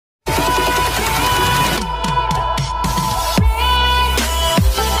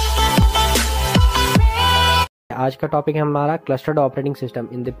आज का टॉपिक है हमारा clustered operating system.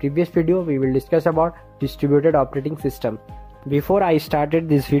 In the previous video we will discuss about distributed operating system. Before I started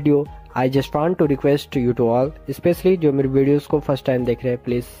this video I just want to request you to all, specially जो मेरे videos को first time देख रहे हैं,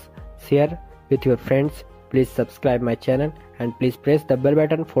 please share with your friends, please subscribe my channel and please press the bell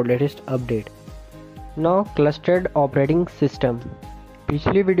button for latest update. Now clustered operating system.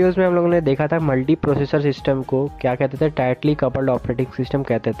 पिछली videos में हम लोगों ने देखा था मल्टी प्रोसेसर सिस्टम को क्या कहते थे, टाइटली कपल्ड ऑपरेटिंग सिस्टम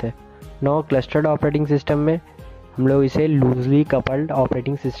कहते थे। नाउ क्लस्टर्ड ऑपरेटिंग सिस्टम में हम लोग इसे लूजली कपल्ड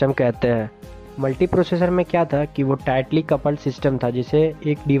ऑपरेटिंग सिस्टम कहते हैं। मल्टी प्रोसेसर में क्या था कि वो टाइटली कपल्ड सिस्टम था जिसे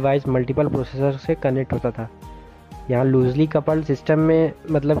एक डिवाइस मल्टीपल प्रोसेसर से कनेक्ट होता था। यहाँ लूजली कपल्ड सिस्टम में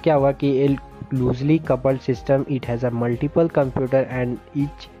मतलब क्या हुआ कि ए loosely coupled system it has a multiple computer and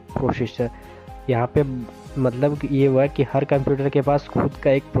each processor. यहाँ पे मतलब ये हुआ कि हर कंप्यूटर के पास खुद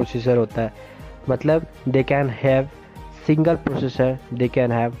का एक प्रोसेसर होता है, मतलब they can have single processor, they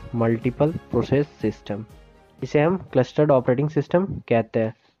can have multiple process system. इसे हम क्लस्टर्ड ऑपरेटिंग सिस्टम कहते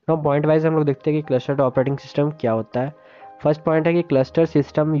हैं। नाउ पॉइंट वाइज हम लोग देखते हैं कि क्लस्टर्ड ऑपरेटिंग सिस्टम क्या होता है। फर्स्ट पॉइंट है कि cluster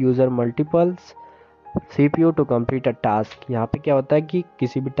system user multiples CPU to complete a task. यहाँ पे क्या होता है कि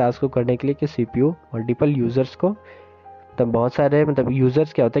किसी भी टास्क को करने के लिए कि CPU मल्टीपल यूजर्स को बहुत सारे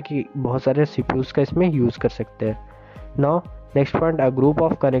यूजर्स क्या होता है कि बहुत सारे CPUs का इसमें यूज़ कर सकते हैं। Now next point, a group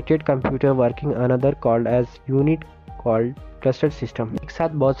of connected computer working another called as unit called clustered system. एक साथ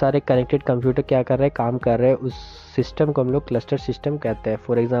बहुत सारे कनेक्टेड कंप्यूटर क्या कर रहे हैं, काम कर रहे हैं, उस सिस्टम को हम लोग क्लस्टर सिस्टम कहते हैं।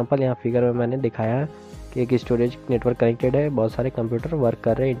 फॉर एग्जांपल यहाँ फिगर में मैंने दिखाया है कि एक स्टोरेज नेटवर्क कनेक्टेड है, बहुत सारे कंप्यूटर वर्क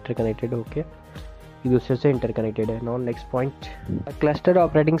कर रहे हैं इंटरकनेक्टेड होके, एक दूसरे से इंटरकनेक्टेड है। Now next point, a clustered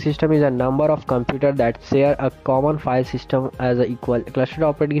operating system is a number of computer that share a common file system as a equal. Clustered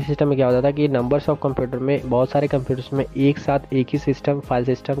operating system में क्या होता था कि नंबर्स ऑफ कंप्यूटर में बहुत सारे कंप्यूटर्स में एक साथ एक ही सिस्टम फाइल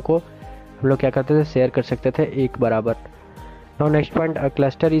सिस्टम को हम लोग क्या करते थे, शेयर कर सकते थे एक बराबर। Now next point, a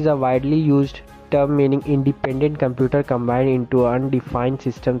cluster is a widely used term meaning independent computer combined into undefined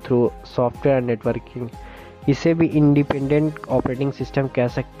system through software and networking. इसे भी इंडिपेंडेंट ऑपरेटिंग सिस्टम कह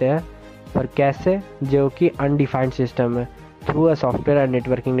सकते हैं, पर कैसे, जो कि अनडिफाइंड सिस्टम है, through a software and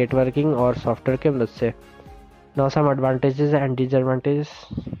networking और सॉफ्टवेयर के मदद से। Now some advantages and disadvantages.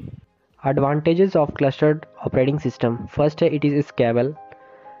 Advantages of clustered operating system, first है it is scalable.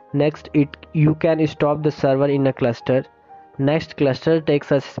 Next it you can stop the server in a cluster. Next cluster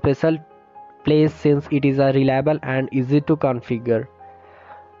takes a special place since it is a reliable and easy to configure.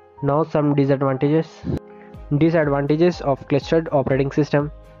 Now some disadvantages. Disadvantages of clustered operating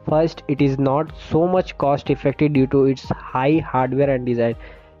system. First, it is not so much cost effective due to its high hardware and design.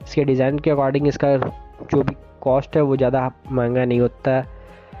 इसके design के according इसका जो भी cost है वो ज़्यादा महंगा नहीं होता है,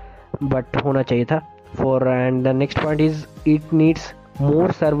 बट होना चाहिए था। For and the next point is it needs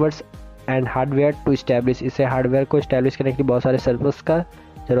more servers and hardware to establish. इसे हार्डवेयर को इस्टेब्लिश करने के लिए बहुत सारे सर्वर्स का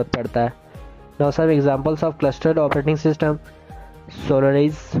ज़रूरत पड़ता है। Now some examples of clustered operating system: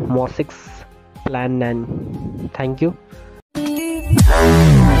 Solaris, MOSIX, Plan 9. Thank you.